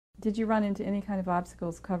Did you run into any kind of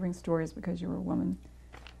obstacles covering stories because you were a woman?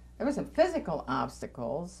 There were some physical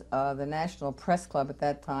obstacles. The National Press Club at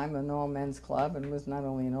that time, an all-men's club, and was not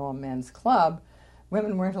only an all-men's club,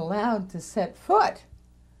 women weren't allowed to set foot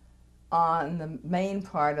on the main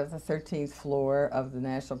part of the 13th floor of the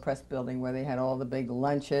National Press Building, where they had all the big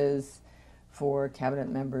lunches for cabinet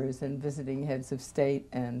members and visiting heads of state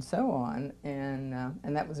and so on, and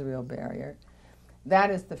that was a real barrier.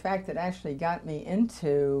 That is the fact that actually got me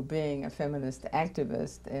into being a feminist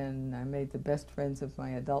activist, and I made the best friends of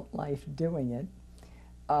my adult life doing it.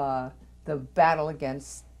 The battle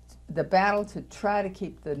to try to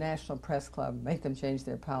keep the National Press Club, make them change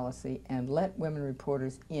their policy, and let women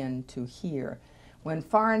reporters in to hear. When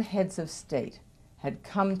foreign heads of state had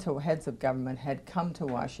come to, heads of government had come to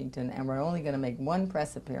Washington and were only going to make one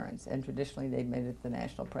press appearance, and traditionally they'd made it at the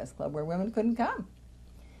National Press Club, where women couldn't come.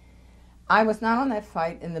 I was not on that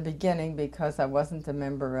fight in the beginning because I wasn't a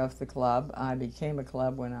member of the club. I became a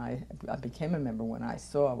member when I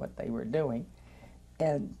saw what they were doing,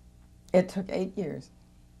 and it took 8 years.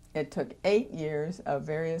 It took 8 years of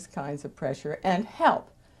various kinds of pressure and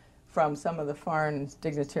help from some of the foreign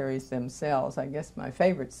dignitaries themselves. I guess my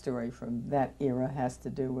favorite story from that era has to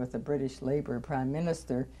do with the British Labour Prime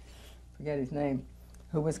Minister, forget his name,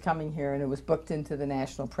 who was coming here and who was booked into the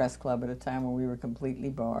National Press Club at a time when we were completely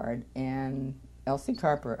barred, and Elsie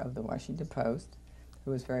Carper of the Washington Post,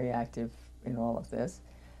 who was very active in all of this,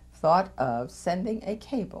 thought of sending a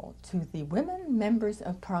cable to the women members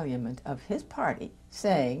of Parliament of his party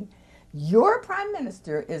saying, your Prime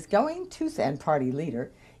Minister is going to, and party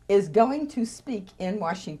leader, is going to speak in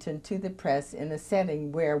Washington to the press in a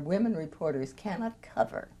setting where women reporters cannot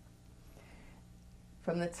cover.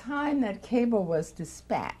 From the time that cable was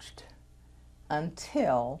dispatched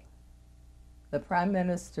until the Prime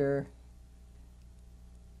Minister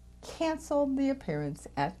canceled the appearance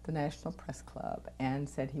at the National Press Club and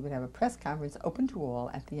said he would have a press conference open to all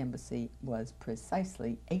at the embassy was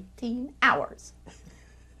precisely 18 hours.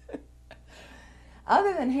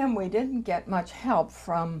 Other than him, we didn't get much help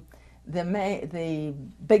from the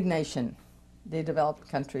big nation, the developed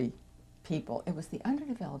country people. It was the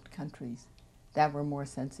underdeveloped countries that were more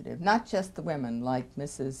sensitive, not just the women like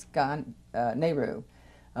Mrs. Nehru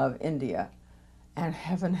of India. And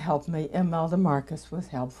heaven help me, Imelda Marcus was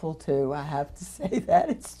helpful too. I have to say that,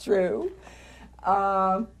 it's true.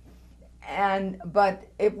 But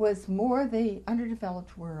it was more the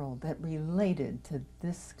underdeveloped world that related to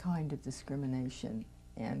this kind of discrimination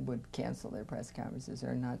and would cancel their press conferences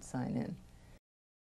or not sign in.